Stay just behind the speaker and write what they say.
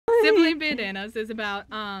Sibling Bandannas is about,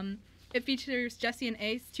 it features Jessie and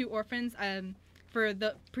Ace, 2 orphans. For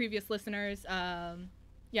the previous listeners,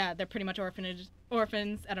 yeah, they're pretty much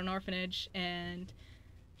orphans at an orphanage, and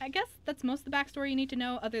I guess that's most of the backstory you need to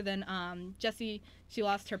know, other than Jessie, she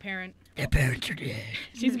lost her parent. Their parents are dead.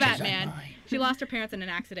 She's Batman. She lost her parents in an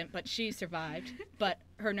accident, but she survived. But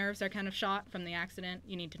her nerves are kind of shot from the accident.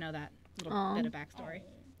 You need to know that little bit of backstory.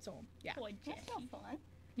 So, yeah. Boy, Jessie. That's fun.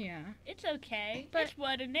 Yeah. It's okay. It's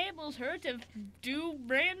what enables her to do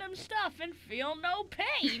random stuff and feel no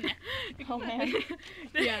pain. Oh, man.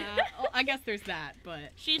 Yeah, I guess there's that,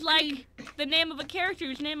 but... She's like the name of a character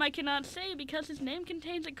whose name I cannot say because his name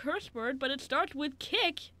contains a curse word, but it starts with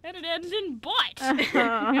kick and it ends in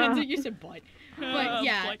butt. You said butt. But,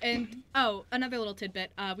 yeah, and... Oh, another little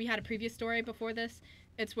tidbit. We had a previous story before this.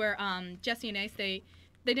 It's where Jessie and Ace, they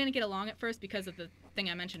didn't get along at first because of the thing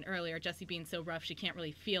I mentioned earlier, Jessie being so rough, she can't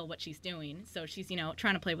really feel what she's doing. So she's,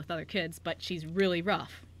 trying to play with other kids, but she's really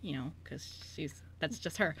rough, because that's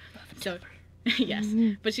just her. So, yes.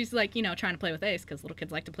 But she's like, trying to play with Ace because little kids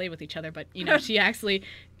like to play with each other. But, she actually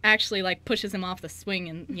like pushes him off the swing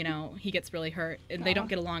and, he gets really hurt. And they don't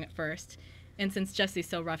get along at first. And since Jessie's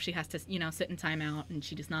so rough, she has to, sit in timeout and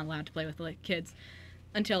she's not allowed to play with the kids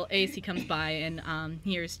until Ace, he comes by and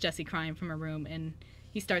hears Jessie crying from her room, and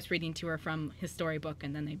he starts reading to her from his storybook,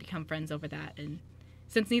 and then they become friends over that. And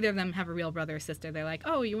since neither of them have a real brother or sister, they're like,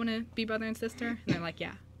 oh, you want to be brother and sister? And they're like,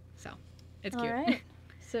 yeah. So, it's cute. All right.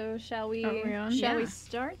 So, shall we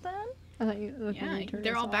start then? I thought you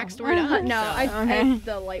they're all backstoried up. No,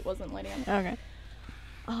 the light wasn't lighting on. Okay.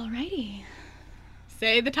 Alrighty.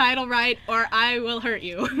 Say the title right, or I will hurt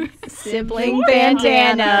you. Sibling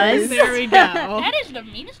Bandannas. There we go. That is the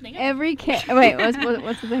meanest thing I've Wait,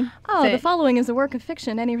 what's the thing? Oh, the following is a work of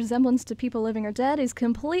fiction. Any resemblance to people living or dead is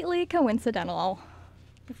completely coincidental.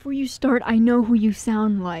 Before you start, I know who you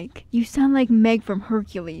sound like. You sound like Meg from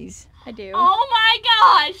Hercules. I do. Oh my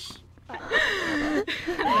gosh!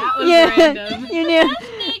 That was random. You knew. Best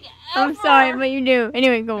thing I'm ever. sorry, but you knew.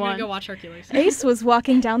 Anyway, go I'm on. gonna go watch Hercules. Ace was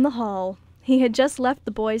walking down the hall. He had just left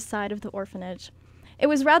the boys' side of the orphanage. It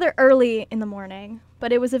was rather early in the morning,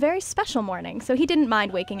 but it was a very special morning, so he didn't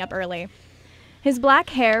mind waking up early. His black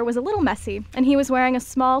hair was a little messy, and he was wearing a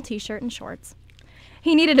small t-shirt and shorts.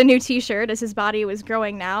 He needed a new t-shirt as his body was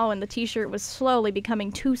growing now, and the t-shirt was slowly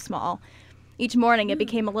becoming too small. Each morning it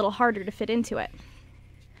became a little harder to fit into it.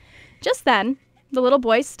 Just then, the little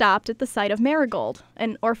boy stopped at the sight of Marigold,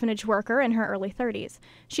 an orphanage worker in her early 30s.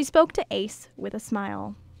 She spoke to Ace with a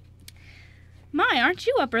smile. My, aren't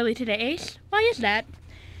you up early today, Ace? Why is that?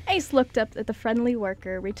 Ace looked up at the friendly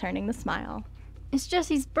worker, returning the smile. It's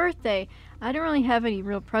Jessie's birthday. I don't really have any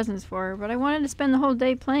real presents for her, but I wanted to spend the whole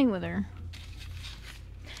day playing with her.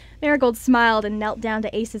 Marigold smiled and knelt down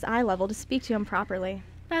to Ace's eye level to speak to him properly.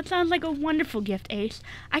 That sounds like a wonderful gift, Ace.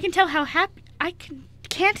 Can't tell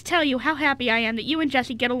you how happy I am that you and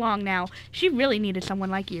Jessie get along now. She really needed someone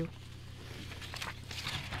like you.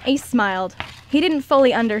 Ace smiled. He didn't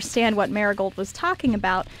fully understand what Marigold was talking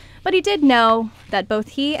about, but he did know that both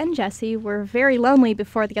he and Jessie were very lonely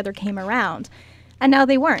before the other came around, and now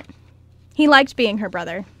they weren't. He liked being her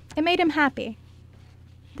brother. It made him happy.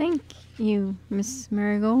 Thank you, Miss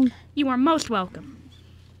Marigold. You are most welcome.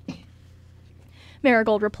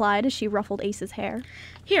 Marigold replied as she ruffled Ace's hair.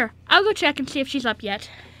 Here, I'll go check and see if she's up yet.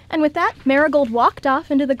 And with that, Marigold walked off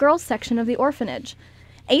into the girls' section of the orphanage.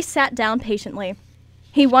 Ace sat down patiently.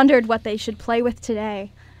 He wondered what they should play with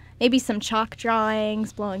today. Maybe some chalk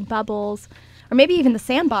drawings, blowing bubbles, or maybe even the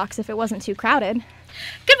sandbox if it wasn't too crowded.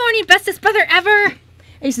 Good morning, bestest brother ever!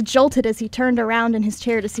 Ace jolted as he turned around in his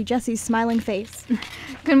chair to see Jessie's smiling face.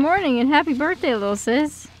 Good morning and happy birthday, little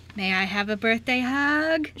sis. May I have a birthday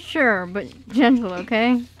hug? Sure, but gentle,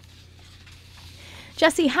 okay?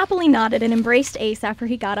 Jessie happily nodded and embraced Ace after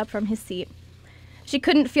he got up from his seat. She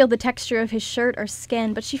couldn't feel the texture of his shirt or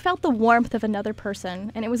skin, but she felt the warmth of another person,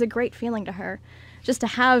 and it was a great feeling to her. Just to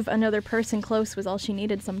have another person close was all she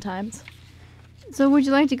needed sometimes. So would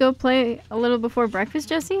you like to go play a little before breakfast,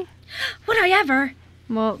 Jessie? Would I ever?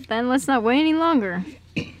 Well, then let's not wait any longer.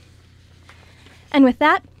 And with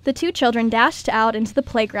that, the two children dashed out into the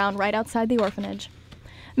playground right outside the orphanage.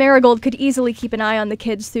 Marigold could easily keep an eye on the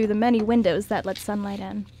kids through the many windows that let sunlight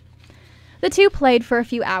in. The two played for a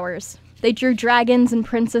few hours. They drew dragons and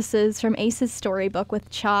princesses from Ace's storybook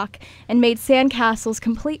with chalk and made sandcastles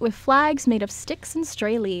complete with flags made of sticks and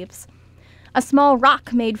stray leaves. A small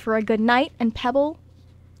rock made for a good night, and pebbles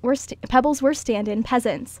were stand-in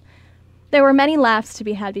peasants. There were many laughs to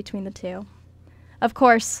be had between the two. Of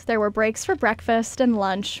course, there were breaks for breakfast and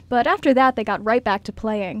lunch, but after that they got right back to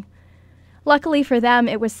playing. Luckily for them,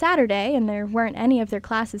 it was Saturday, and there weren't any of their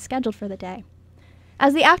classes scheduled for the day.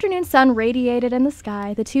 As the afternoon sun radiated in the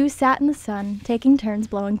sky, the two sat in the sun, taking turns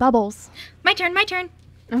blowing bubbles. My turn, my turn.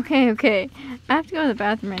 Okay. I have to go to the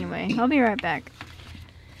bathroom anyway. I'll be right back.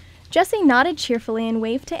 Jessie nodded cheerfully and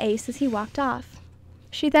waved to Ace as he walked off.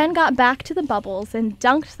 She then got back to the bubbles and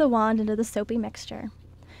dunked the wand into the soapy mixture.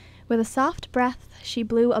 With a soft breath, she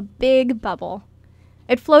blew a big bubble.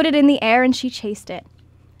 It floated in the air and she chased it.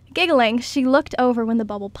 Giggling, she looked over when the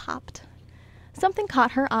bubble popped. Something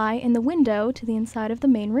caught her eye in the window to the inside of the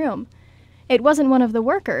main room. It wasn't one of the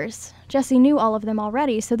workers. Jessie knew all of them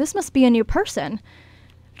already, so this must be a new person.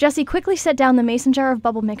 Jessie quickly set down the mason jar of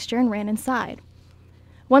bubble mixture and ran inside.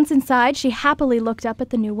 Once inside, she happily looked up at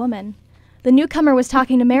the new woman. The newcomer was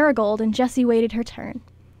talking to Marigold, and Jessie waited her turn.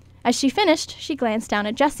 As she finished, she glanced down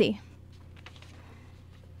at Jessie.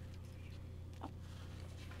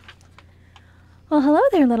 Well, hello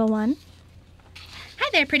there, little one. Hi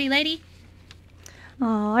there, pretty lady. Oh,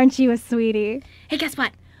 aren't you a sweetie? Hey, guess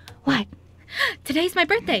what? What? Today's my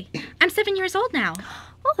birthday. I'm 7 years old now.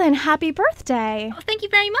 Well then, happy birthday. Oh, thank you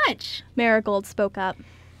very much. Marigold spoke up.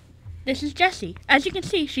 This is Jessie. As you can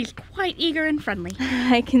see, she's quite eager and friendly.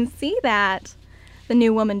 I can see that. The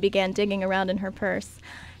new woman began digging around in her purse.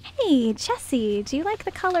 Hey, Jessie, do you like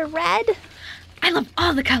the color red? I love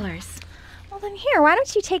all the colors. Well then here, why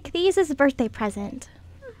don't you take these as a birthday present?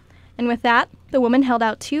 And with that, the woman held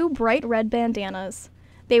out 2 bright red bandanas.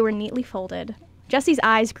 They were neatly folded. Jessie's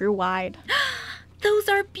eyes grew wide. Those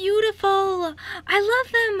are beautiful. I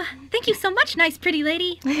love them. Thank you so much, nice pretty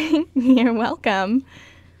lady. You're welcome,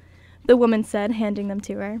 the woman said, handing them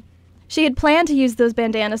to her. She had planned to use those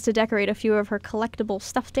bandanas to decorate a few of her collectible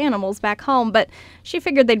stuffed animals back home, but she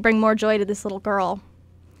figured they'd bring more joy to this little girl.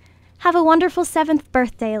 Have a wonderful 7th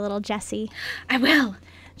birthday, little Jessie. I will.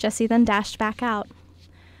 Jessie then dashed back out.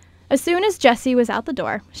 As soon as Jessie was out the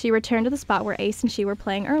door, she returned to the spot where Ace and she were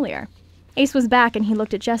playing earlier. Ace was back and he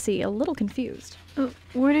looked at Jessie a little confused.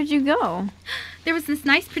 Where did you go? There was this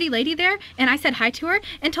nice pretty lady there, and I said hi to her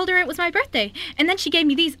and told her it was my birthday. And then she gave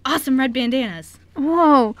me these awesome red bandanas.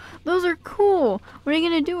 Whoa, those are cool. What are you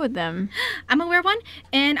going to do with them? I'm going to wear one,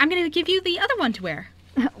 and I'm going to give you the other one to wear.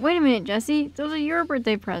 Wait a minute, Jessie. Those are your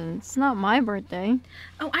birthday presents. It's not my birthday.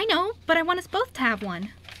 Oh, I know, but I want us both to have one.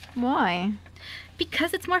 Why?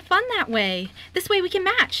 Because it's more fun that way. This way we can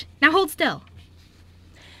match. Now hold still.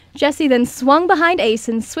 Jessie then swung behind Ace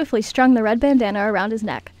and swiftly strung the red bandana around his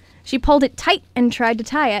neck. She pulled it tight and tried to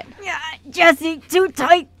tie it. Jessie, too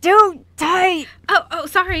tight, too tight. Oh,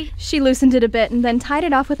 sorry. She loosened it a bit and then tied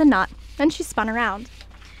it off with a knot. Then she spun around.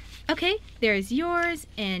 Okay, there's yours,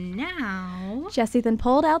 and now... Jessie then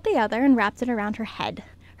pulled out the other and wrapped it around her head.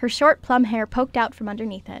 Her short plum hair poked out from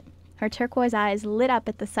underneath it. Her turquoise eyes lit up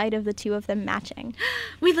at the sight of the two of them matching.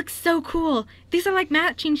 We look so cool. These are like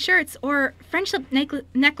matching shirts or friendship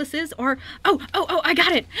necklaces or... Oh, I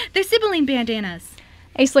got it. They're sibling bandanas.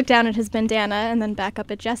 Ace looked down at his bandana and then back up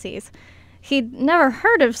at Jessie's. He'd never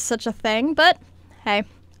heard of such a thing, but hey,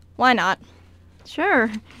 why not? Sure.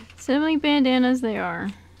 Sibling bandanas they are.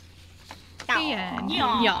 Yeah.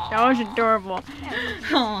 That was adorable.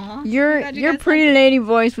 Aww. Your pretty lady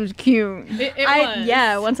voice was cute. It was.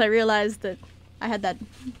 Yeah, once I realized that I had that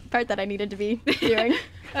part that I needed to be doing.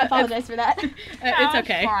 I apologize for that. It's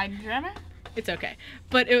okay. Fine, Jenna. It's okay.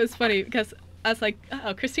 But it was funny because I was like,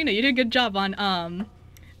 oh, Christina, you did a good job on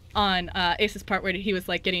Ace's part where he was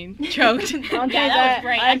like getting choked. Yeah, that was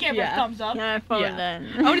great. I gave her a thumbs up. Yeah, I followed that.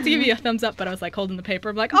 I wanted to give you a thumbs up, but I was like holding the paper.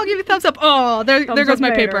 I'm like, I'll give you a thumbs up. Oh, there Thumbs goes up my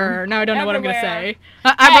paper. paper. Now I don't know what I'm going to Everywhere. say.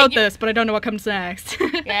 I Hey, wrote you- this, but I don't know what comes next.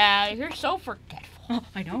 Yeah, you're so forgetful. Oh,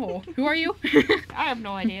 I know. Who are you? I have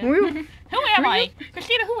no idea. Who Who am I?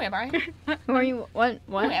 Christina, who am I? are you? What?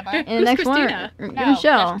 Who am I? In the Who's next Christina? one? No,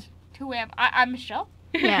 Michelle. just who am I? I'm Michelle.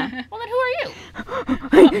 Yeah. Well, then who are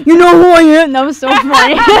you? You know who I am? That was so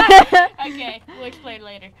funny. Okay, we'll explain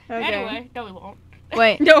later. Okay. Anyway, no, we won't.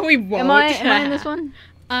 Wait. No, we won't. Am I in this one?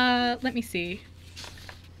 Let me see.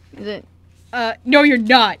 Is it? No, you're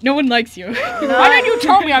not. No one likes you. Why didn't you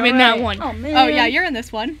tell me I'm in that Alright. one? Oh man. Oh, yeah, you're in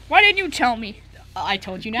this one. Why didn't you tell me? I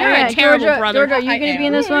told you now. You're a Alright, terrible Georgia, brother. Georgia, are you I gonna be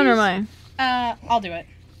am. in this one or am I'll do it.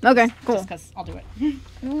 I? Okay, cool. Just because I'll do it.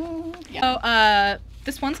 So,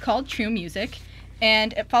 this one's called True Music,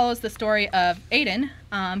 and it follows the story of Aiden,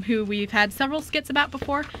 who we've had several skits about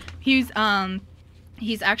before. He's a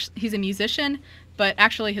musician, but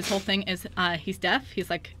actually his whole thing is he's deaf. He's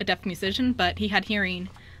like a deaf musician, but he had hearing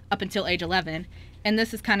up until age 11, and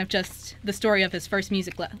this is kind of just the story of his first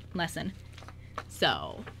music lesson.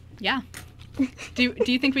 So, yeah. Do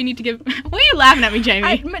you think we need to give... Why are you laughing at me,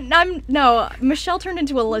 Jamie? No, Michelle turned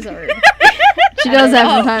into a lizard. She does that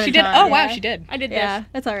from time she to did. time. Oh wow, Yeah. she did. I did Yeah,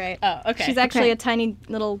 that's all right. Oh, okay. She's actually Okay. a tiny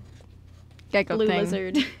little Gecko blue thing.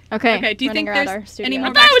 lizard. Okay. Okay, do you running think around there's our studio. any more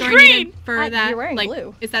I thought it was backstory needed green. for that? You're wearing like,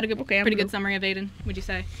 blue. is that a good, Okay, I'm pretty blue. good summary of Aiden? Would you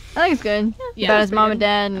say? I think it's good. Yeah, About it's his pretty mom good. and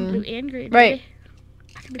dad. Blue And... and green. Right.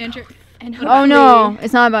 Andrew? And Oh no,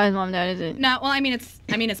 it's not about his mom and dad, is it? No, well, I mean,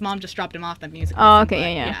 his mom just dropped him off the music. Oh, lesson, okay, but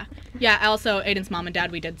yeah. Yeah, also, Aiden's mom and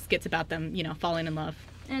dad, we did skits about them, falling in love.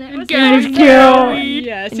 And it And was getting cute. married.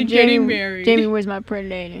 Yes, And and getting married. Jamie was my pretty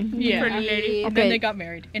lady. Yeah. Pretty lady. And Okay. then they got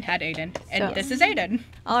married and had Aiden. And So- this is Aiden.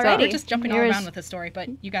 So Alrighty. we're just jumping all Here's- around with the story, but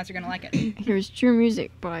you guys are going to like it. Here's True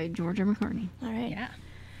Music by Georgia McCartney. All right. Yeah.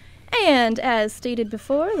 And as stated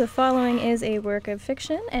before, the following is a work of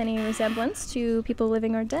fiction. Any resemblance to people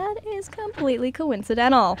living or dead is completely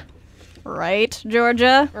coincidental. Right,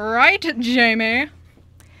 Georgia? Right, Jamie.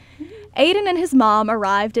 Aiden and his mom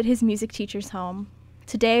arrived at his music teacher's home.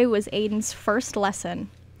 Today was Aiden's first lesson.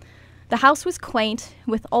 The house was quaint,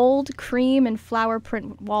 with old cream and flower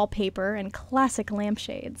print wallpaper and classic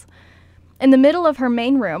lampshades. In the middle of her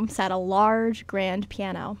main room sat a large, grand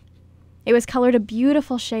piano. It was colored a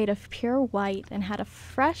beautiful shade of pure white and had a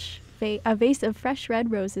vase of fresh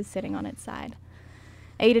red roses sitting on its side.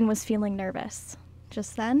 Aiden was feeling nervous.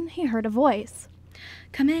 Just then, he heard a voice.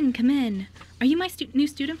 Come in, come in. Are you my new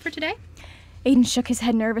student for today? Aiden shook his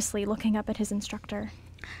head nervously, looking up at his instructor.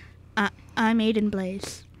 I'm Aiden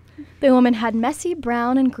Blaze. The woman had messy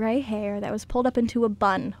brown and gray hair that was pulled up into a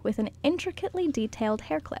bun with an intricately detailed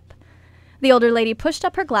hair clip. The older lady pushed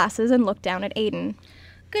up her glasses and looked down at Aiden.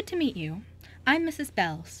 Good to meet you. I'm Mrs.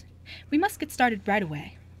 Bells. We must get started right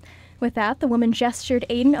away. With that, the woman gestured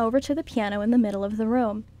Aiden over to the piano in the middle of the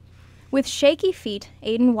room. With shaky feet,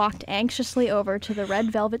 Aiden walked anxiously over to the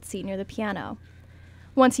red velvet seat near the piano.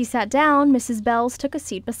 Once he sat down, Mrs. Bells took a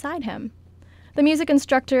seat beside him. The music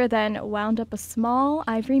instructor then wound up a small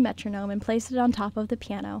ivory metronome and placed it on top of the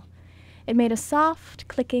piano. It made a soft,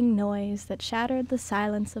 clicking noise that shattered the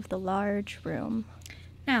silence of the large room.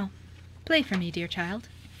 Now, play for me, dear child.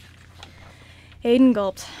 Aiden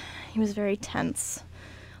gulped. He was very tense.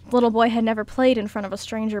 The little boy had never played in front of a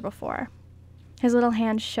stranger before. His little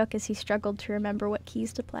hand shook as he struggled to remember what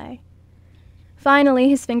keys to play. Finally,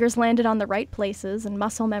 his fingers landed on the right places, and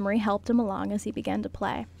muscle memory helped him along as he began to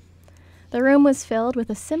play. The room was filled with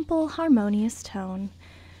a simple, harmonious tone,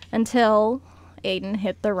 until Aiden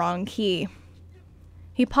hit the wrong key.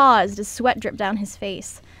 He paused as sweat dripped down his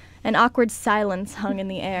face. An awkward silence hung in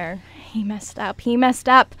the air. He messed up. He messed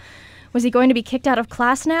up. Was he going to be kicked out of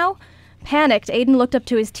class now? Panicked, Aiden looked up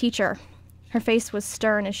to his teacher. Her face was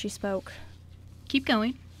stern as she spoke. Keep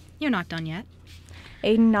going. You're not done yet.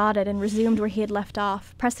 Aiden nodded and resumed where he had left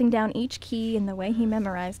off, pressing down each key in the way he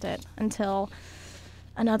memorized it, until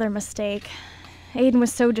another mistake. Aiden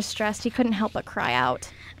was so distressed he couldn't help but cry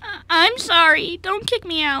out. I'm sorry. Don't kick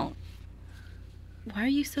me out. Why are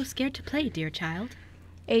you so scared to play, dear child?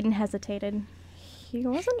 Aiden hesitated. He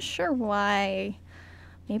wasn't sure why.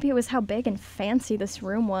 Maybe it was how big and fancy this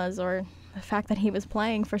room was, or the fact that he was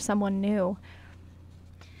playing for someone new.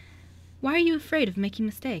 Why are you afraid of making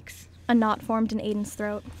mistakes? A knot formed in Aiden's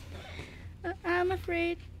throat. I'm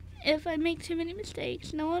afraid if I make too many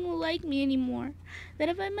mistakes, no one will like me anymore. That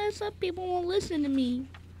if I mess up, people won't listen to me.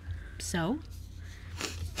 So?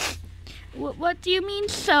 What do you mean,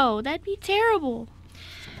 so? That'd be terrible.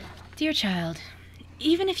 Dear child,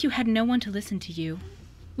 even if you had no one to listen to you,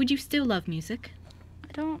 would you still love music?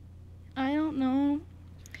 I don't know.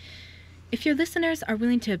 If your listeners are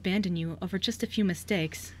willing to abandon you over just a few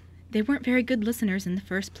mistakes, they weren't very good listeners in the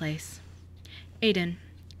first place. Aiden,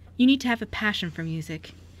 you need to have a passion for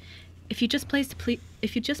music. If you just play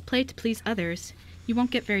to please others, you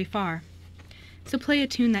won't get very far. So play a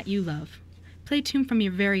tune that you love. Play a tune from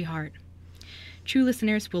your very heart. True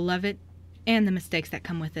listeners will love it, and the mistakes that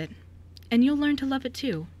come with it. And you'll learn to love it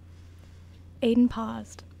too. Aiden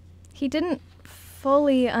paused. He didn't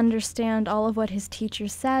fully understand all of what his teacher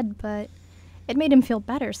said, but it made him feel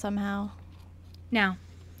better somehow. Now,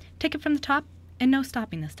 take it from the top, and no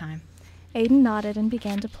stopping this time. Aiden nodded and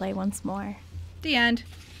began to play once more. The end.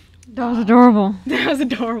 That was adorable. That was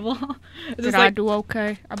adorable. It's just like, do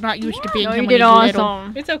okay? I'm not used to being No, him you when did he's little.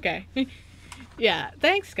 awesome. it's okay. Yeah,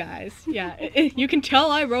 thanks, guys. Yeah, you can tell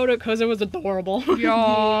I wrote it because it was adorable.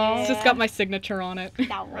 Yeah. It's just got my signature on it.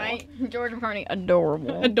 Right? Georgia McCartney,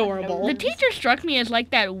 adorable. Adorable. The teacher struck me as like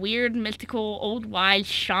that weird, mystical, old wise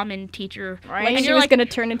shaman teacher. Right? Like And she you're was like, going to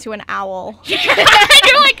turn into an owl.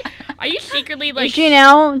 you're like, are you secretly like? Is she an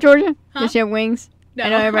owl, Georgia? Huh? Does she have wings? No. I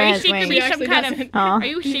know Are everybody you has secretly wings. She some actually kind doesn't. of? Oh. Are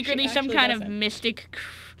you She secretly some actually kind of doesn't. mystic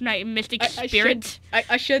I spirit should,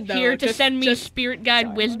 I should though. here to just, send me spirit guide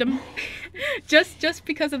sorry. wisdom? Just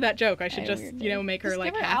because of that joke, I should just make her Just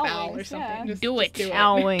like give her half owl owl or wings, something. yeah. Just Do it. do it.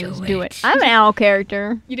 Owl wings, do it. I'm an owl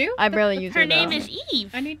character. You do? I barely use Her her name though. is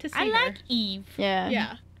Eve. I need to see I her. like Eve. Yeah.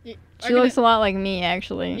 Yeah. She looks a lot like me,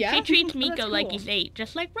 actually. Yeah. She treats Oh, Miko that's like cool. he's 8,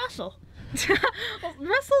 just like Russell. Well,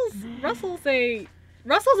 Russell's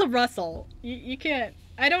a Russell. You can't.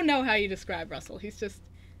 I don't know how you describe Russell. He's just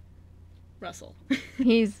Russell.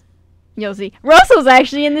 You'll see. Russell's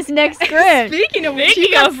actually in this next script. Speaking of which, Speaking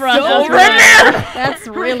he got of Russell. so That's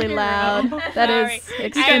really loud. That is Sorry.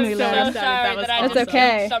 extremely I am loud. so sorry that I That's just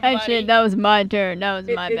okay. killed somebody. Actually, that was my turn. That was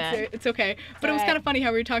my bad. It's okay. But it was Alright. kind of funny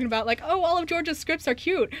how we were talking about like, oh, all of Georgia's scripts are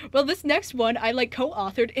cute. Well, this next one I like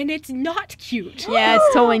co-authored and it's not cute. Yeah,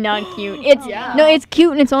 it's totally not cute. It's Yeah. no, it's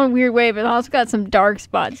cute in its own weird way, but it's also got some dark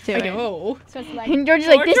spots to I it. know. So it's like, And Georgia's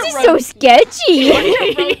like, this Georgia is so wrote- sketchy.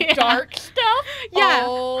 Georgia wrote Yeah. dark stuff? Yeah.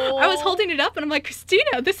 Oh. I was holding it up and I'm like,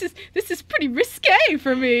 Christina, this is pretty risque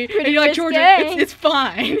for me. Pretty and you're like, Georgia, risque. it's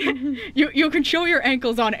fine. you can show your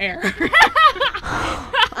ankles on air.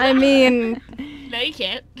 I mean, No, you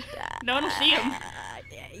can't. No one will see him.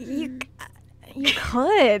 you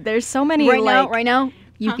could. There's so many right now,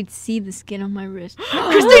 you Huh? could see the skin on my wrist.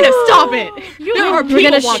 Christina, stop it. There are We're people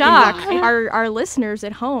gonna walking shock by. our listeners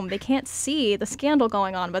at home. They can't see the scandal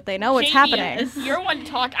going on, but they know what's happening. Genius. You're one to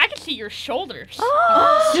talk. I can see your shoulders.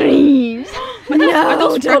 Streams. No,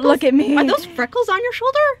 those don't freckles- look at me. Are those freckles on your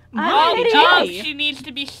shoulder? Oh, Mighty. no, she needs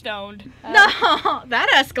to be stoned. No, that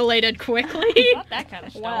escalated quickly. Not that kind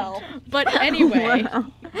of stone. Well, But anyway, Wow.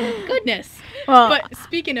 goodness. Well, But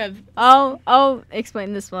speaking of, I'll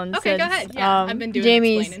explain this one. Okay, go since, ahead. Yeah, I've been doing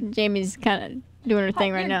explaining. Jamie's kind of doing her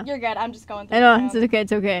thing right now. You're good. I'm just going through. I know, it it's now. okay,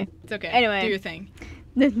 it's okay. it's okay. Anyway. Do your thing.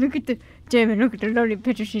 Look at the Jamie, look at the lovely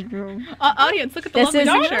picture she's drawn. Audience, look at the This lovely is-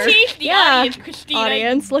 Don't picture. teach the Yeah. audience, Christina.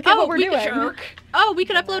 Audience, look at what we're you doing. jerk. Oh, we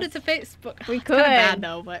could upload it to Facebook. We It's kind of could. bad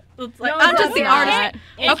though, but it's like, No, I'm it's just the not. artist.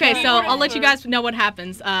 It's Okay, so not. I'll let you guys know what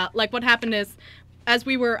happens. Like what happened is, as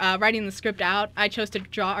we were writing the script out, I chose to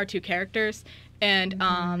draw our 2 characters, and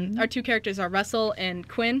our 2 characters are Russell and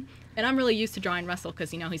Quinn. And I'm really used to drawing Russell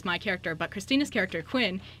because, he's my character. But Christina's character,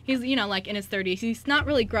 Quinn, he's, like in his 30s. He's not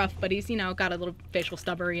really gruff, but he's, got a little facial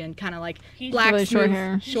stubbery and kind of like He's black, really short smooth,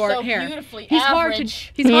 hair. He's short so hair. beautifully He's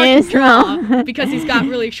average. He's He hard is, to draw no. because he's got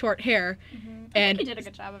really short hair. And You did a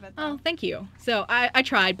good job of it. oh, thank you. So I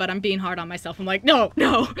tried, but I'm being hard on myself. I'm like, no.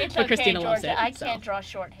 It's But okay, Christina loves Georgia. it. I so can't draw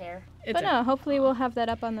short hair. it's But no, hopefully we'll have that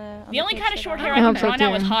up on the. The only kind of short hair I I hope can so, draw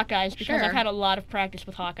now is too. Hawkeye's because Sure. I've had a lot of practice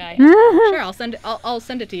with Hawkeye. Sure, I'll send it. I'll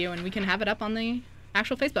send it to you, and we can have it up on the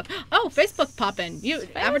actual Facebook. Oh, Facebook poppin'. You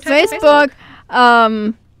advertise on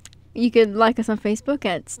Facebook. You could like us on Facebook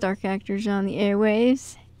at Stark Actors on the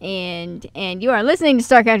Airwaves, and you are listening to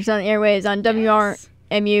Stark Actors on the Airwaves on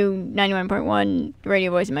WRMU 91.1, the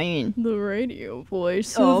radio voice of Mount Union. The radio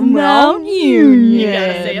voice of Mount Union. You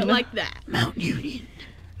gotta say it like that.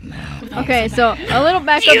 Okay, so a little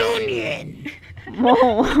backup.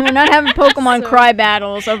 Whoa, we're not having Pokemon cry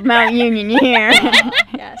battles of Mount Union here.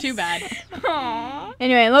 Yes. Too bad.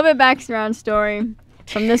 Anyway, a little bit background story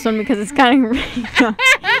from this one because it's kind of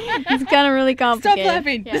it's kind of really Stop complicated.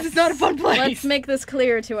 laughing. Yes. This is not a fun place. Let's make this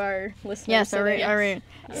clear to our listeners. Yes, so all they- right, all right.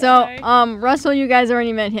 So, Russell, you guys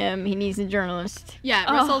already met him. He's a journalist. Yeah,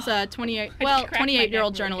 Oh. Russell's a 28. I Well, just cracked my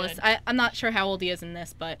 28-year-old neck really journalist. good. I'm not sure how old he is in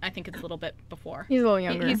this, but I think it's a little bit before. He's a little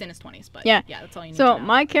younger. He's in his 20s, but Yeah. that's all you need So to know.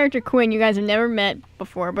 my character Quinn, you guys have never met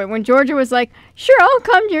before, but when Georgia was like, "Sure, I'll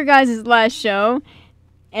come to your guys' last show,"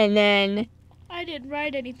 and then I didn't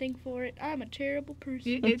write anything for it. I'm a terrible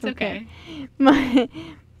person. It's okay.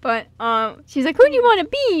 she's like, "Who do you want to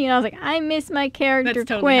be?" And I was like, "I miss my character That's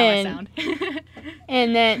totally Quinn." how I sound.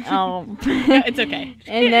 And then It's okay.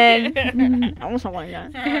 and then I was like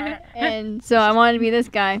that. And so I wanted to be this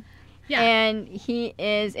guy. Yeah. And he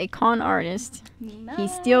is a con artist. He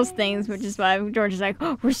steals things, which is why George is like,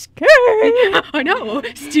 "Oh, we're scared." I know.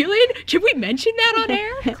 Stealing? Should we mention that on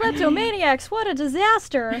air? Kleptomaniacs, what a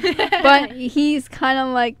disaster. But he's kind of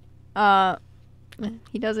like,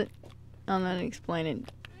 he doesn't, I don't know how to explain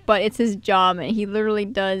it, but it's his job, and he literally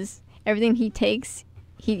does everything he takes.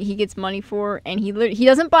 He gets money for, and he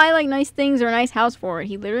doesn't buy like nice things or a nice house for it.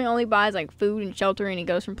 He literally only buys like food and shelter, and he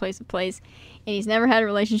goes from place to place. And he's never had a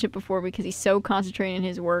relationship before because he's so concentrated in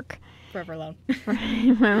his work. Forever alone.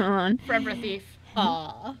 Forever thief.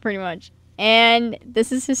 Aw. Pretty much. And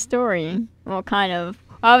this is his story. Well, kind of.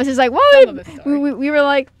 I was just like, Some what? of his story. We were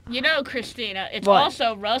like, You know, Christina, it's What?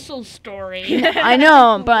 also Russell's story. I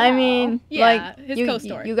know, but I mean, Yeah, like, his you,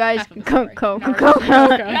 co-story. you guys, Half of his story. No,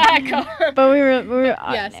 Okay. But we were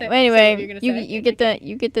Yeah, say what anyway, you're gonna say.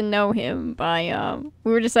 you get to know him by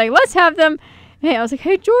we were just like, let's have them hey, I was like,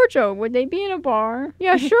 hey, Giorgio, would they be in a bar?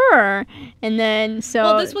 Yeah, sure. And then, so...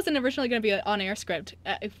 Well, this wasn't originally going to be an on-air script.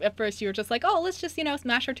 At first, you were just like, oh, let's just,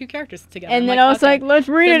 smash our two characters together. And then I was like, let's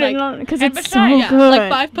read it, because it's so good. Like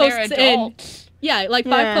 5 posts in. Yeah, like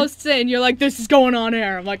 5 posts in, you're like, this is going on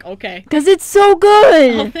air. I'm like, okay. Because it's so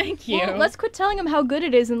good. Oh, thank you. Well, let's quit telling them how good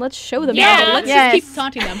it is and let's show them. Yeah, let's just keep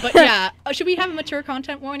taunting them. But yeah, should we have a mature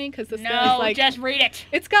content warning? Because this thing is like... just read it.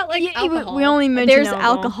 It's got like alcohol. We only mentioned There's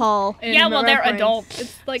alcohol. Yeah, well, they're adults.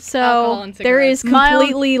 It's like so alcohol and there is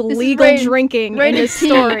completely legal drinking in this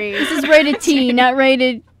story. This is rated T, not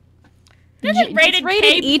rated... This is rated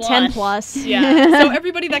E10 plus. Yeah. So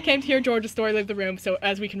everybody that came to hear Georgia's story, leave the room so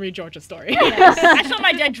as we can read Georgia's story. I saw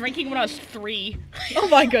my dad drinking when I was 3. Oh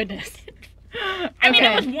my goodness. I mean,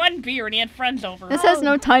 it was 1 beer and he had friends over. This has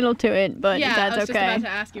no title to it, but that's okay. I was just about to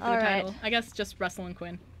ask you for the title. I guess just Russel and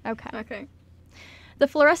Quinn. Okay. The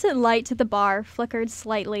fluorescent light at the bar flickered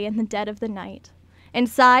slightly in the dead of the night.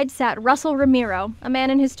 Inside sat Russell Ramiro, a man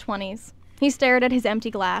in his 20s. He stared at his empty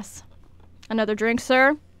glass. Another drink,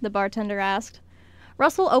 sir? The bartender asked.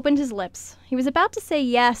 Russell opened his lips. He was about to say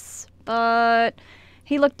yes, but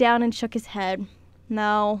he looked down and shook his head.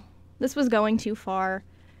 No, this was going too far.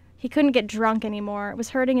 He couldn't get drunk anymore. It was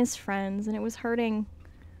hurting his friends, and it was hurting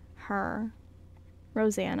her,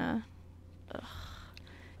 Rosanna. Ugh.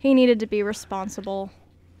 He needed to be responsible.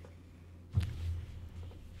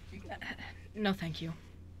 No, thank you.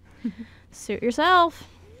 Suit yourself.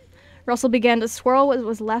 Russell began to swirl what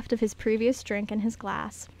was left of his previous drink in his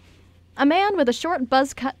glass. A man with a short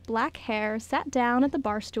buzz-cut black hair sat down at the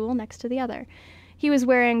bar stool next to the other. He was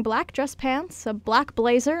wearing black dress pants, a black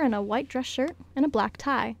blazer, and a white dress shirt, and a black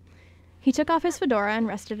tie. He took off his fedora and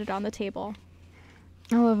rested it on the table.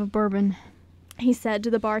 I love a bourbon, he said to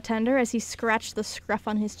the bartender as he scratched the scruff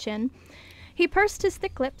on his chin. He pursed his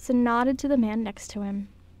thick lips and nodded to the man next to him.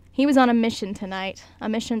 He was on a mission tonight, a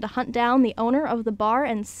mission to hunt down the owner of the bar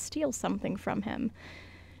and steal something from him.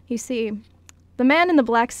 You see, the man in the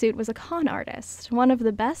black suit was a con artist, one of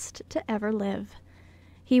the best to ever live.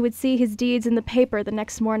 He would see his deeds in the paper the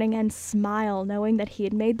next morning and smile, knowing that he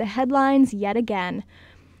had made the headlines yet again.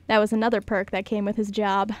 That was another perk that came with his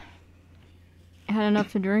job. Had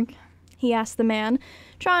enough to drink? He asked the man,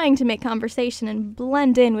 trying to make conversation and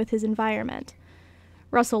blend in with his environment.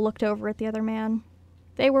 Russell looked over at the other man.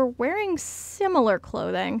 They were wearing similar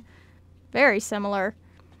clothing. Very similar.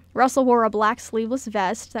 Russell wore a black sleeveless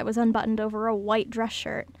vest that was unbuttoned over a white dress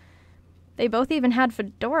shirt. They both even had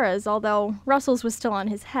fedoras, although Russell's was still on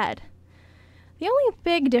his head. The only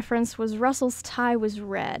big difference was Russell's tie was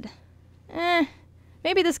red.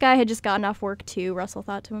 Maybe this guy had just gotten off work too, Russell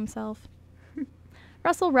thought to himself.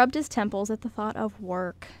 Russell rubbed his temples at the thought of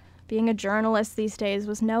work. Being a journalist these days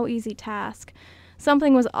was no easy task.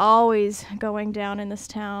 Something was always going down in this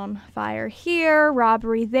town. Fire here,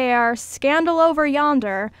 robbery there, scandal over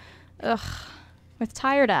yonder. Ugh. With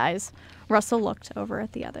tired eyes, Russell looked over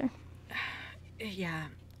at the other. Yeah,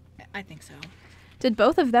 I think so. Did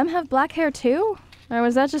both of them have black hair too? Or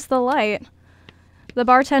was that just the light? The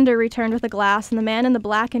bartender returned with a glass, and the man in the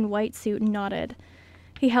black and white suit nodded.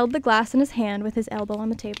 He held the glass in his hand with his elbow on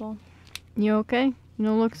the table. You okay? You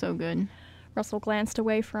don't look so good. Russell glanced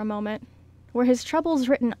away for a moment. Were his troubles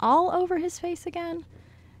written all over his face again?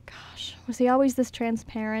 Gosh, was he always this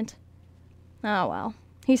transparent? Oh well,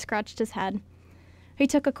 he scratched his head. He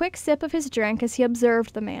took a quick sip of his drink as he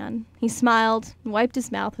observed the man. He smiled and wiped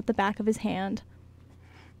his mouth with the back of his hand.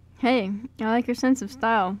 Hey, I like your sense of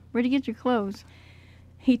style. Where'd you get your clothes?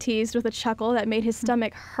 He teased with a chuckle that made his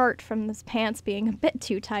stomach hurt from his pants being a bit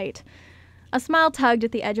too tight. A smile tugged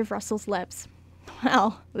at the edge of Russell's lips.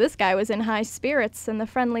 Well, this guy was in high spirits, and the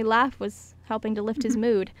friendly laugh was helping to lift his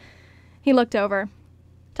mood. He looked over.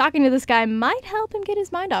 Talking to this guy might help him get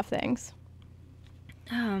his mind off things.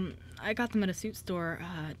 I got them at a suit store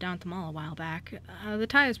down at the mall a while back. The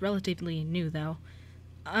tie is relatively new, though.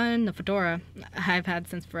 And the fedora I've had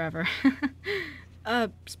since forever.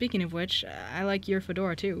 Speaking of which, I like your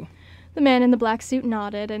fedora, too. The man in the black suit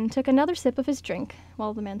nodded and took another sip of his drink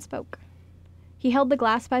while the man spoke. He held the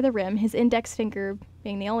glass by the rim, his index finger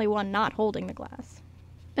being the only one not holding the glass.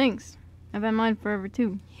 Thanks. I've had mine forever,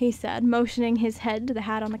 too, he said, motioning his head to the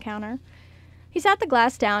hat on the counter. He sat the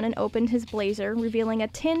glass down and opened his blazer, revealing a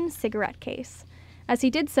tin cigarette case. As he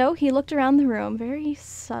did so, he looked around the room very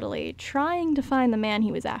subtly, trying to find the man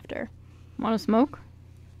he was after. Want to smoke?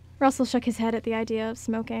 Russell shook his head at the idea of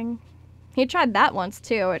smoking. He tried that once,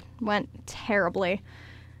 too. It went terribly.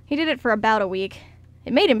 He did it for about a week.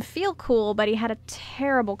 It made him feel cool, but he had a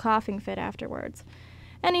terrible coughing fit afterwards.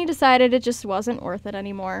 And he decided it just wasn't worth it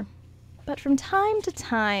anymore. But from time to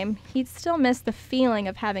time, he'd still miss the feeling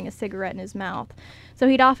of having a cigarette in his mouth, so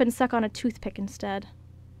he'd often suck on a toothpick instead.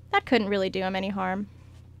 That couldn't really do him any harm.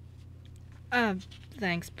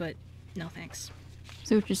 Thanks, but no thanks.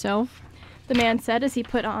 Suit yourself. The man said as he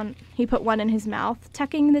put one in his mouth,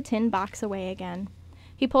 tucking the tin box away again.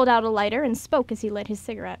 He pulled out a lighter and spoke as he lit his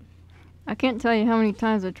cigarette. I can't tell you how many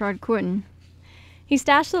times I tried quitting. He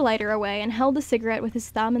stashed the lighter away and held the cigarette with his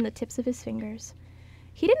thumb and the tips of his fingers.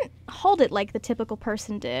 He didn't hold it like the typical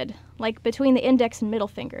person did, like between the index and middle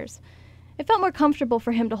fingers. It felt more comfortable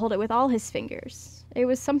for him to hold it with all his fingers. It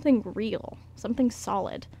was something real, something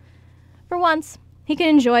solid. For once, he could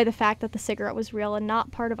enjoy the fact that the cigarette was real and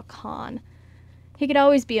not part of a con. He could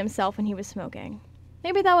always be himself when he was smoking.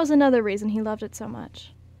 Maybe that was another reason he loved it so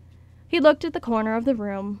much. He looked at the corner of the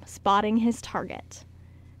room, spotting his target.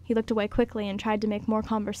 He looked away quickly and tried to make more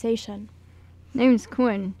conversation. Name's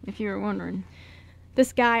Quinn, if you were wondering.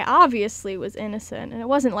 This guy obviously was innocent, and it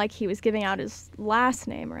wasn't like he was giving out his last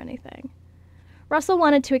name or anything. Russell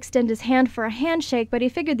wanted to extend his hand for a handshake, but he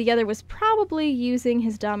figured the other was probably using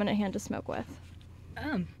his dominant hand to smoke with.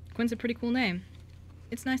 Quinn's a pretty cool name.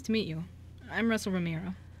 It's nice to meet you. I'm Russell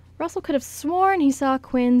Ramiro. Russell could have sworn he saw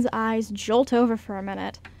Quinn's eyes jolt over for a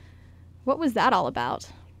minute. What was that all about?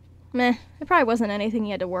 Meh, it probably wasn't anything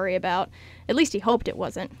he had to worry about. At least he hoped it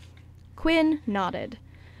wasn't. Quinn nodded.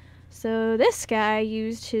 So this guy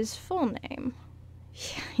used his full name.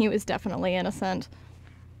 Yeah, he was definitely innocent.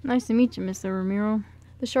 Nice to meet you, Mr. Ramiro.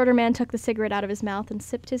 The shorter man took the cigarette out of his mouth and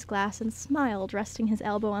sipped his glass and smiled, resting his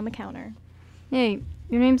elbow on the counter. Hey,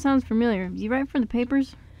 your name sounds familiar. Do you write for the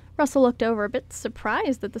papers? Russell looked over, a bit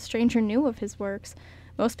surprised that the stranger knew of his works.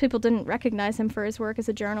 Most people didn't recognize him for his work as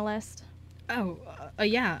a journalist.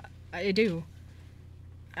 Yeah, I do.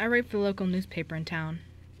 I write for the local newspaper in town,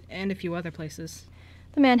 and a few other places.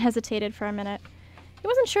 The man hesitated for a minute. He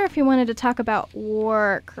wasn't sure if he wanted to talk about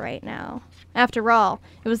work right now. After all,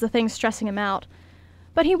 it was the thing stressing him out.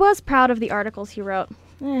 But he was proud of the articles he wrote.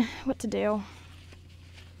 What to do?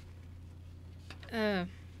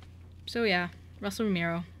 So yeah, Russell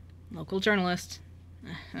Ramiro, local journalist.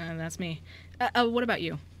 That's me. What about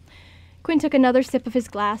you? Quinn took another sip of his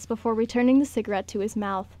glass before returning the cigarette to his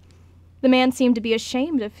mouth. The man seemed to be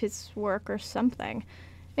ashamed of his work or something.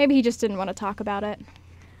 Maybe he just didn't want to talk about it.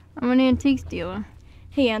 I'm an antiques dealer,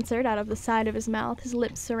 he answered out of the side of his mouth, his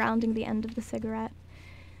lips surrounding the end of the cigarette.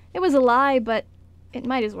 It was a lie, but it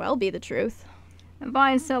might as well be the truth. I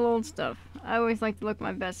buy and sell old stuff. I always like to look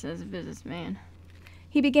my best as a businessman.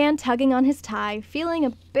 He began tugging on his tie, feeling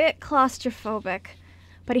a bit claustrophobic,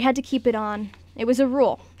 but he had to keep it on. It was a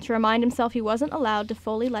rule, to remind himself he wasn't allowed to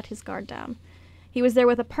fully let his guard down. He was there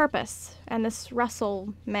with a purpose, and this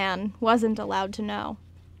Russell man wasn't allowed to know.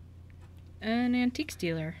 An antiques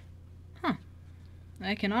dealer. Huh.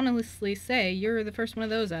 I can honestly say you're the first one of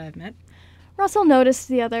those I've met. Russell noticed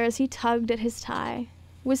the other as he tugged at his tie.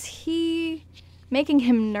 Was he making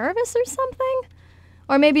him nervous or something?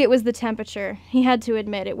 Or maybe it was the temperature. He had to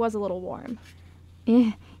admit it was a little warm.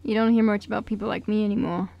 Yeah, you don't hear much about people like me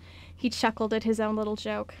anymore. He chuckled at his own little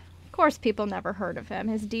joke. Of course people never heard of him.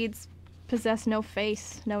 His deeds possessed no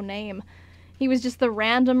face, no name. He was just the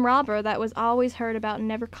random robber that was always heard about and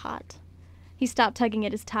never caught. He stopped tugging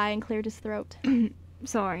at his tie and cleared his throat.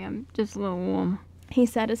 Sorry, I'm just a little warm, he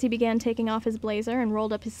said as he began taking off his blazer and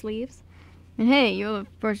rolled up his sleeves. And hey, you're the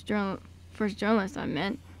first journalist I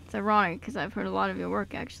met. It's ironic because I've heard a lot of your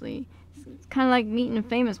work, actually. It's kind of like meeting a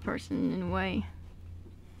famous person in a way.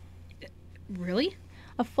 Really?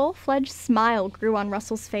 A full-fledged smile grew on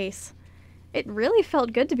Russell's face. It really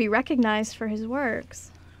felt good to be recognized for his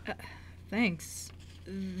works. Thanks.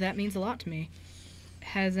 That means a lot to me.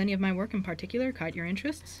 Has any of my work in particular caught your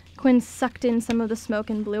interests? Quinn sucked in some of the smoke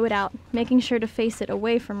and blew it out, making sure to face it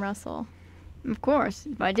away from Russell. Of course.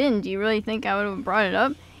 If I didn't, do you really think I would have brought it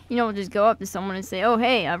up? You don't just go up to someone and say, "Oh,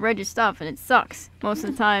 hey, I've read your stuff and it sucks." Most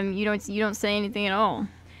of the time, you don't say anything at all.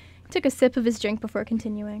 He took a sip of his drink before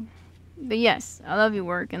continuing. But yes, I love your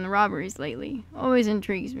work, and the robberies lately always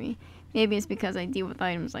intrigues me. Maybe it's because I deal with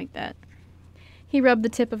items like that. He rubbed the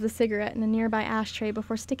tip of the cigarette in a nearby ashtray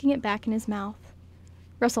before sticking it back in his mouth.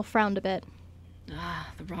 Russell frowned a bit.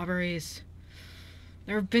 The robberies.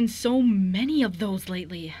 There have been so many of those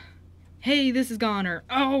lately. Hey, this is gone, or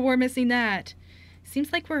oh, we're missing that.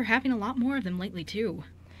 Seems like we're having a lot more of them lately, too.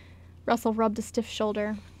 Russell rubbed a stiff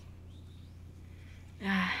shoulder.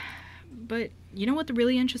 But you know what the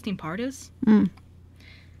really interesting part is?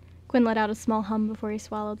 Quinn let out a small hum before he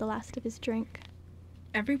swallowed the last of his drink.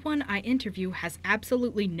 Everyone I interview has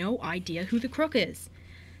absolutely no idea who the crook is.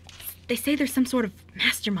 They say there's some sort of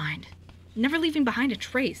mastermind, never leaving behind a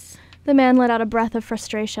trace. The man let out a breath of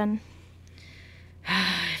frustration.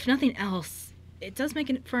 If nothing else, it does make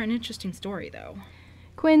it for an interesting story, though.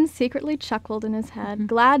 Quinn secretly chuckled in his head,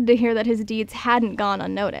 glad to hear that his deeds hadn't gone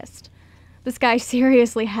unnoticed. This guy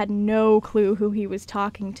seriously had no clue who he was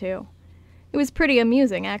talking to. It was pretty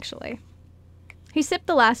amusing, actually. He sipped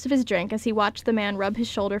the last of his drink as he watched the man rub his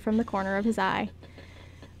shoulder from the corner of his eye.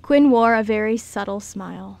 Quinn wore a very subtle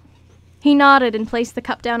smile. He nodded and placed the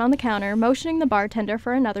cup down on the counter, motioning the bartender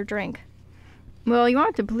for another drink. Well, you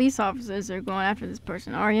aren't the police officers that are going after this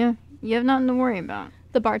person, are you? You have nothing to worry about.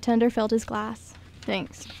 The bartender filled his glass.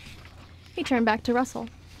 Thanks. He turned back to Russell.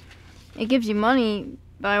 It gives you money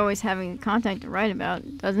by always having a contact to write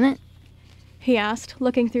about, doesn't it? He asked,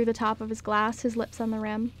 looking through the top of his glass, his lips on the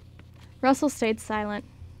rim. Russell stayed silent.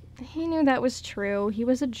 He knew that was true. He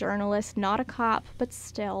was a journalist, not a cop, but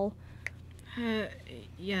still.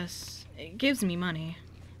 Yes, it gives me money.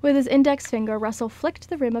 With his index finger, Russell flicked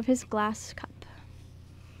the rim of his glass cup.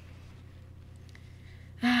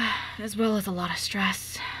 As well as a lot of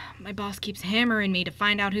stress. My boss keeps hammering me to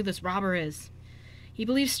find out who this robber is. He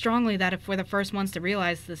believes strongly that if we're the first ones to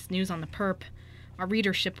realize this news on the perp, our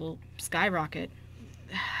readership will skyrocket.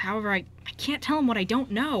 However, I can't tell him what I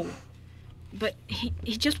don't know. But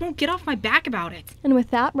he just won't get off my back about it. And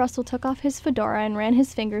with that, Russell took off his fedora and ran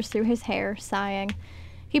his fingers through his hair, sighing.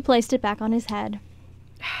 He placed it back on his head.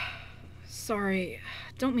 Sorry,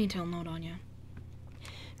 don't mean to unload on you.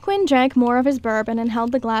 Quinn drank more of his bourbon and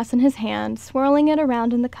held the glass in his hand, swirling it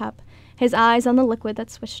around in the cup, his eyes on the liquid that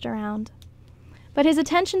swished around. But his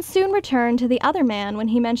attention soon returned to the other man when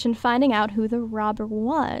he mentioned finding out who the robber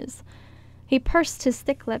was. He pursed his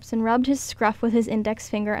thick lips and rubbed his scruff with his index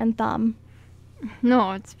finger and thumb.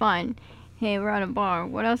 No, it's fine. Hey, we're at a bar.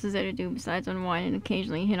 What else is there to do besides unwind and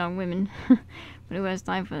occasionally hit on women? But who has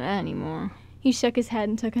time for that anymore? He shook his head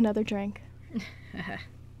and took another drink.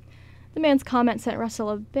 The man's comment set Russell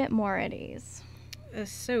a bit more at ease.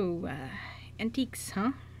 Antiques,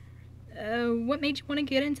 huh? What made you want to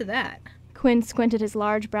get into that? Quinn squinted his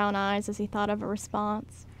large brown eyes as he thought of a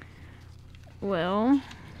response. Well...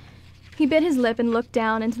 He bit his lip and looked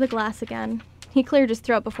down into the glass again. He cleared his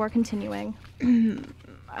throat before continuing.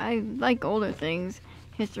 I like older things.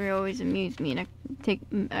 History always amused me,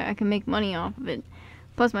 and I can make money off of it.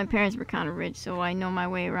 Plus, my parents were kind of rich, so I know my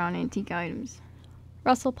way around antique items.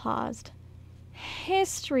 Russell paused.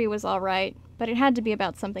 History was all right, but it had to be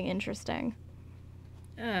about something interesting.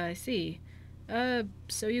 I see.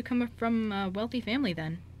 So you come from a wealthy family,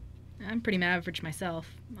 then? I'm pretty average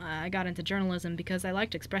myself. I got into journalism because I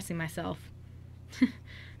liked expressing myself.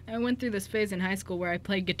 I went through this phase in high school where I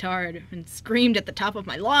played guitar and screamed at the top of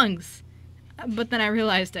my lungs. But then I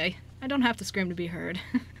realized I don't have to scream to be heard.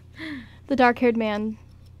 The dark-haired man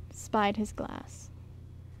spied his glass.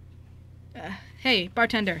 Hey,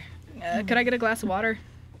 bartender, could I get a glass of water?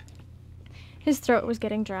 His throat was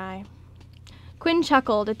getting dry. Quinn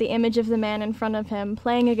chuckled at the image of the man in front of him,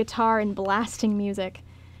 playing a guitar and blasting music.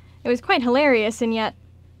 It was quite hilarious, and yet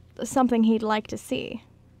something he'd like to see.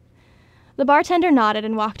 The bartender nodded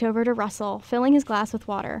and walked over to Russell, filling his glass with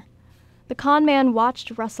water. The con man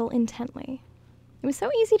watched Russell intently. It was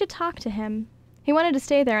so easy to talk to him. He wanted to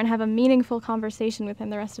stay there and have a meaningful conversation with him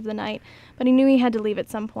the rest of the night, but he knew he had to leave at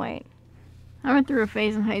some point. I went through a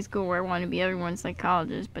phase in high school where I wanted to be everyone's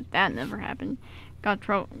psychologist, but that never happened. Got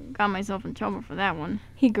myself in trouble for that one.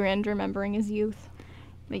 He grinned, remembering his youth.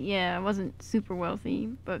 But yeah, I wasn't super wealthy,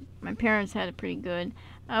 but my parents had it pretty good.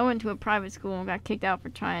 I went to a private school and got kicked out for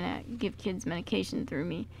trying to give kids medication through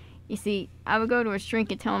me. You see, I would go to a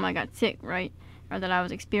shrink and tell him I got sick, right? Or that I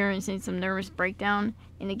was experiencing some nervous breakdown,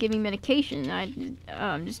 and they'd give me medication, and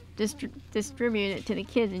I'd just distribute it to the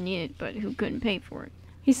kids in need, but who couldn't pay for it.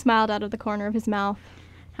 He smiled out of the corner of his mouth.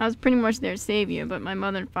 I was pretty much their savior, but my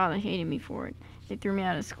mother and father hated me for it. They threw me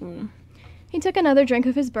out of school. He took another drink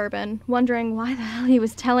of his bourbon, wondering why the hell he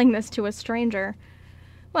was telling this to a stranger.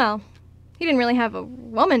 Well, he didn't really have a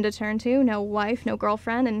woman to turn to, no wife, no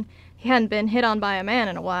girlfriend, and he hadn't been hit on by a man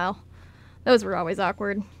in a while. Those were always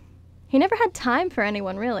awkward. He never had time for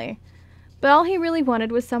anyone, really. But all he really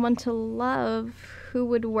wanted was someone to love who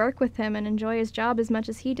would work with him and enjoy his job as much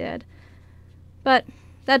as he did. But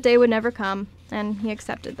that day would never come, and he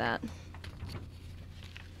accepted that.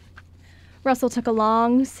 Russell took a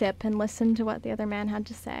long sip and listened to what the other man had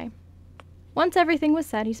to say. Once everything was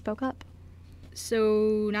said, he spoke up.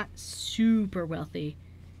 So, not super wealthy.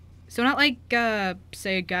 So not like,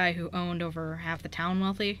 say, a guy who owned over half the town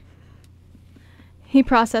wealthy? He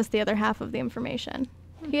processed the other half of the information.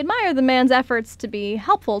 He admired the man's efforts to be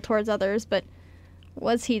helpful towards others, but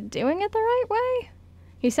was he doing it the right way?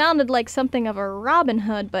 He sounded like something of a Robin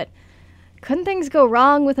Hood, but couldn't things go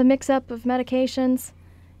wrong with a mix-up of medications?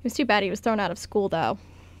 It was too bad he was thrown out of school, though.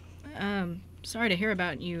 Sorry to hear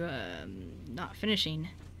about you, not finishing.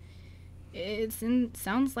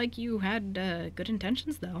 Sounds like you had, good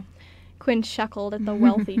intentions, though. Quinn chuckled at the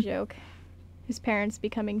wealthy joke. His pants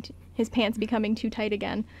becoming too tight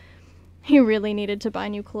again. He really needed to buy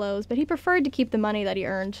new clothes, but he preferred to keep the money that he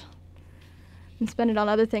earned and spend it on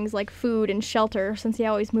other things like food and shelter, since he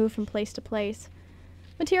always moved from place to place.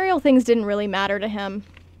 Material things didn't really matter to him,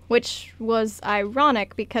 which was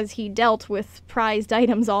ironic because he dealt with prized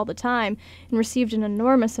items all the time and received an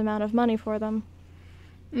enormous amount of money for them.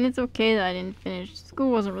 And it's okay that I didn't finish.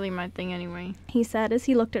 School wasn't really my thing anyway. He said as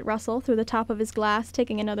he looked at Russell through the top of his glass,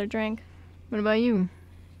 taking another drink. What about you?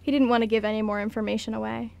 He didn't want to give any more information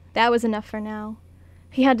away. That was enough for now.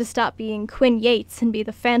 He had to stop being Quinn Yates and be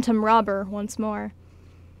the phantom robber once more.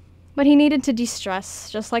 But he needed to de-stress,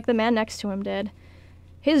 just like the man next to him did.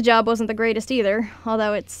 His job wasn't the greatest either,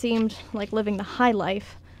 although it seemed like living the high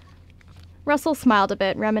life. Russell smiled a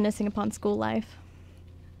bit, reminiscing upon school life.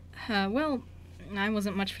 Well, I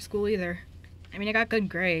wasn't much for school either. I mean, I got good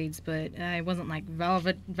grades, but I wasn't like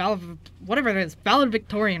whatever it is,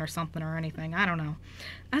 valedictorian or something or anything. I don't know.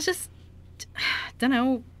 I was just,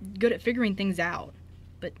 dunno, good at figuring things out,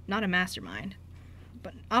 but not a mastermind.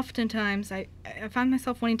 But oftentimes, I find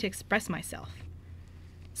myself wanting to express myself.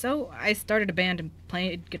 So I started a band and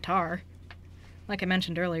played guitar, like I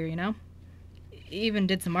mentioned earlier, you know? Even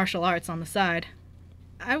did some martial arts on the side.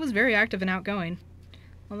 I was very active and outgoing.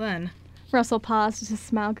 Well then... Russell paused as his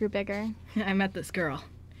smile grew bigger. I met this girl.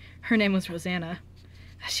 Her name was Rosanna.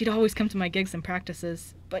 She'd always come to my gigs and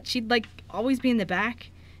practices, but she'd, like, always be in the back,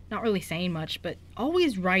 not really saying much, but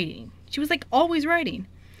always writing. She was, like, always writing.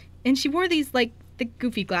 And she wore these, like, thick,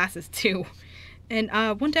 goofy glasses, too. And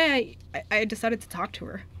one day I decided to talk to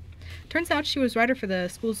her. Turns out she was a writer for the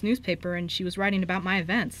school's newspaper, and she was writing about my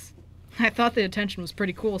events. I thought the attention was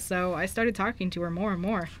pretty cool, so I started talking to her more and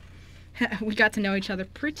more. We got to know each other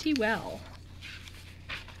pretty well.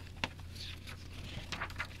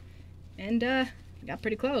 And, got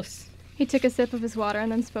pretty close. He took a sip of his water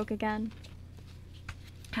and then spoke again.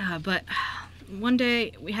 But one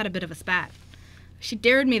day we had a bit of a spat. She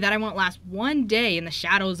dared me that I wouldn't last one day in the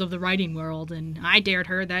shadows of the writing world, and I dared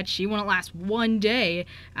her that she wouldn't last one day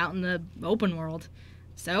out in the open world.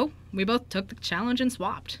 So, we both took the challenge and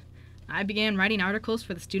swapped. I began writing articles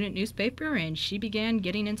for the student newspaper, and she began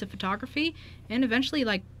getting into photography, and eventually,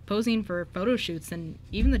 like, posing for photo shoots and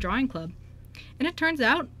even the drawing club. And it turns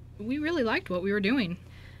out, we really liked what we were doing.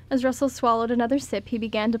 As Russell swallowed another sip, he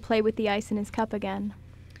began to play with the ice in his cup again.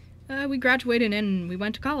 We graduated and we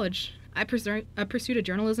went to college. I pursued a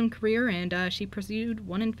journalism career, and she pursued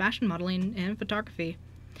one in fashion modeling and photography.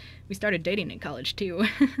 We started dating in college, too.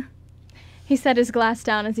 He set his glass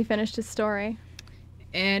down as he finished his story.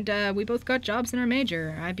 And we both got jobs in our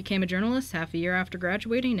major. I became a journalist half a year after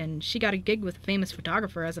graduating, and she got a gig with a famous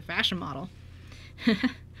photographer as a fashion model.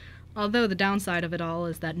 Although the downside of it all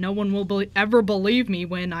is that no one will ever believe me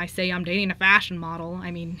when I say I'm dating a fashion model.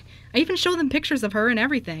 I mean, I even show them pictures of her and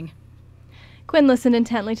everything. Quinn listened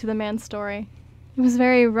intently to the man's story. It was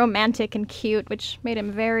very romantic and cute, which made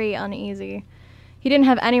him very uneasy. He didn't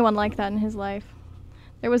have anyone like that in his life.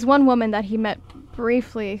 There was one woman that he met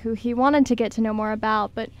briefly who he wanted to get to know more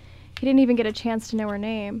about, but he didn't even get a chance to know her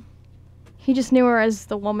name. He just knew her as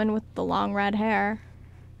the woman with the long red hair.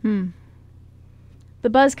 The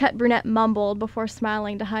buzz-cut brunette mumbled before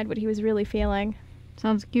smiling to hide what he was really feeling.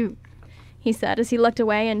 Sounds cute, he said as he looked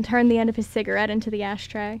away and turned the end of his cigarette into the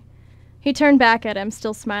ashtray. He turned back at him,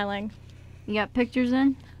 still smiling. You got pictures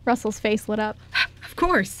in? Russell's face lit up. Of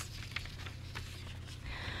course.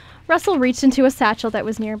 Russell reached into a satchel that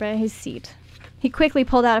was nearby his seat. He quickly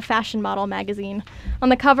pulled out a fashion model magazine. On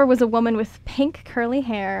the cover was a woman with pink curly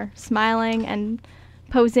hair, smiling and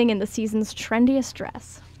posing in the season's trendiest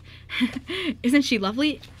dress. Isn't she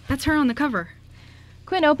lovely? That's her on the cover.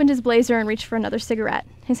 Quinn opened his blazer and reached for another cigarette.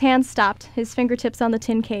 His hand stopped, his fingertips on the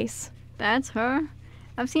tin case. That's her?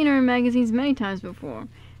 I've seen her in magazines many times before.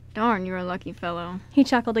 Darn, you're a lucky fellow. He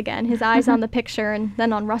chuckled again, his eyes on the picture and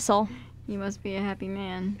then on Russell. You must be a happy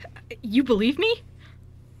man. You believe me?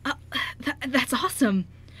 That's awesome.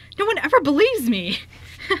 No one ever believes me.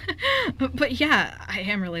 But yeah, I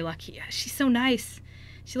am really lucky. She's so nice.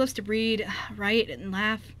 She loves to read, write, and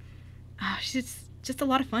laugh. She's just a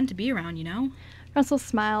lot of fun to be around, you know? Russell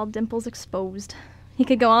smiled, dimples exposed. He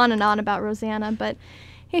could go on and on about Rosanna, but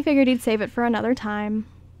he figured he'd save it for another time.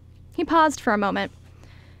 He paused for a moment.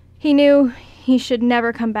 He knew he should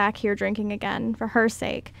never come back here drinking again, for her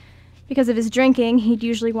sake. Because of his drinking, he'd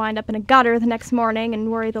usually wind up in a gutter the next morning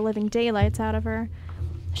and worry the living daylights out of her.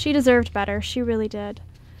 She deserved better, she really did.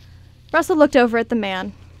 Russell looked over at the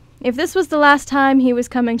man. If this was the last time he was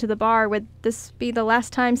coming to the bar, would this be the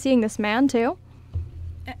last time seeing this man, too?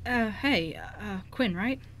 Hey, Quinn,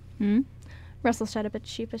 right? Hmm? Russell said a bit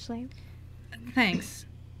sheepishly. Thanks.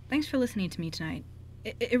 Thanks for listening to me tonight.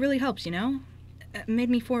 It really helps, you know? It made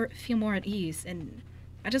me feel more at ease, and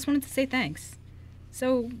I just wanted to say thanks.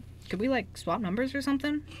 So, could we, swap numbers or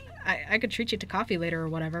something? I could treat you to coffee later or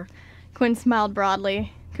whatever. Quinn smiled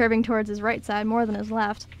broadly, curving towards his right side more than his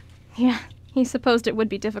left. Yeah, he supposed it would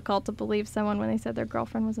be difficult to believe someone when they said their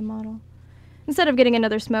girlfriend was a model. Instead of getting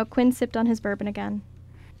another smoke, Quinn sipped on his bourbon again.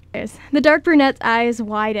 The dark brunette's eyes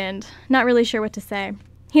widened, not really sure what to say.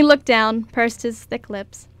 He looked down, pursed his thick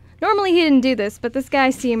lips. Normally he didn't do this, but this guy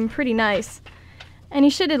seemed pretty nice. And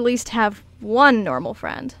he should at least have one normal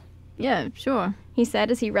friend. Yeah, sure. He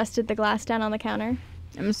said as he rested the glass down on the counter.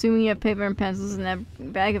 I'm assuming you have paper and pencils in that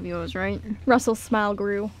bag of yours, right? Russell's smile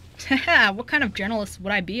grew. What kind of journalist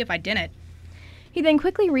would I be if I didn't? He then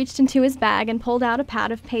quickly reached into his bag and pulled out a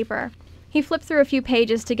pad of paper. He flipped through a few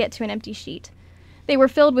pages to get to an empty sheet. They were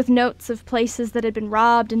filled with notes of places that had been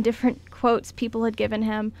robbed and different quotes people had given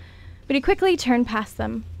him, but he quickly turned past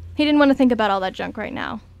them. He didn't want to think about all that junk right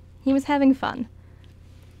now. He was having fun.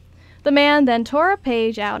 The man then tore a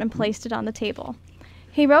page out and placed it on the table.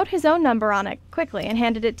 He wrote his own number on it quickly and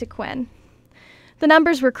handed it to Quinn. The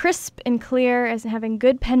numbers were crisp and clear, as having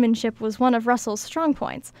good penmanship was one of Russell's strong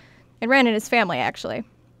points. It ran in his family, actually.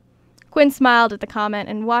 Quinn smiled at the comment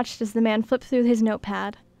and watched as the man flipped through his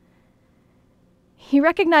notepad. He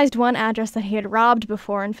recognized one address that he had robbed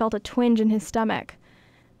before and felt a twinge in his stomach.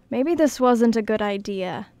 Maybe this wasn't a good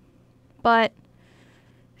idea. But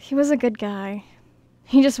he was a good guy.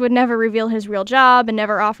 He just would never reveal his real job and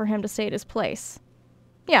never offer him to stay at his place.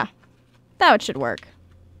 Yeah, that should work.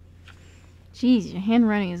 Jeez, your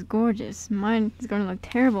handwriting is gorgeous. Mine is going to look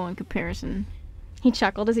terrible in comparison. He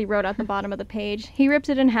chuckled as he wrote out the bottom of the page. He ripped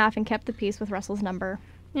it in half and kept the piece with Russell's number.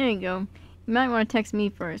 There you go. You might want to text me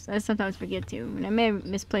first. I sometimes forget to, and I may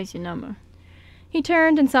misplace your number. He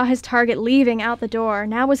turned and saw his target leaving out the door.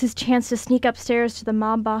 Now was his chance to sneak upstairs to the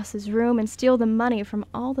mob boss's room and steal the money from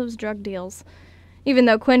all those drug deals. Even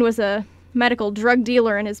though Quinn was a medical drug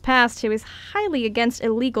dealer in his past, he was highly against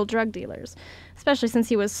illegal drug dealers, especially since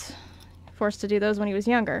he was forced to do those when he was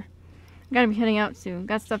younger. I gotta be heading out soon.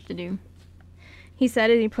 Got stuff to do. He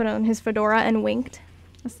said as he put on his fedora and winked.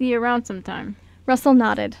 I'll see you around sometime. Russell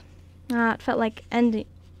nodded. It felt like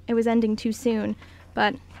it was ending too soon,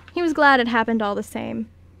 but he was glad it happened all the same.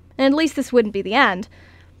 And at least this wouldn't be the end.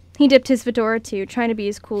 He dipped his fedora too, trying to be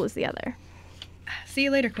as cool as the other. See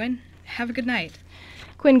you later, Quinn. Have a good night.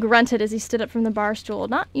 Quinn grunted as he stood up from the bar stool,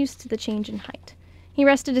 not used to the change in height. He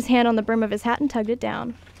rested his hand on the brim of his hat and tugged it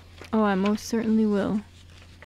down. Oh, I most certainly will.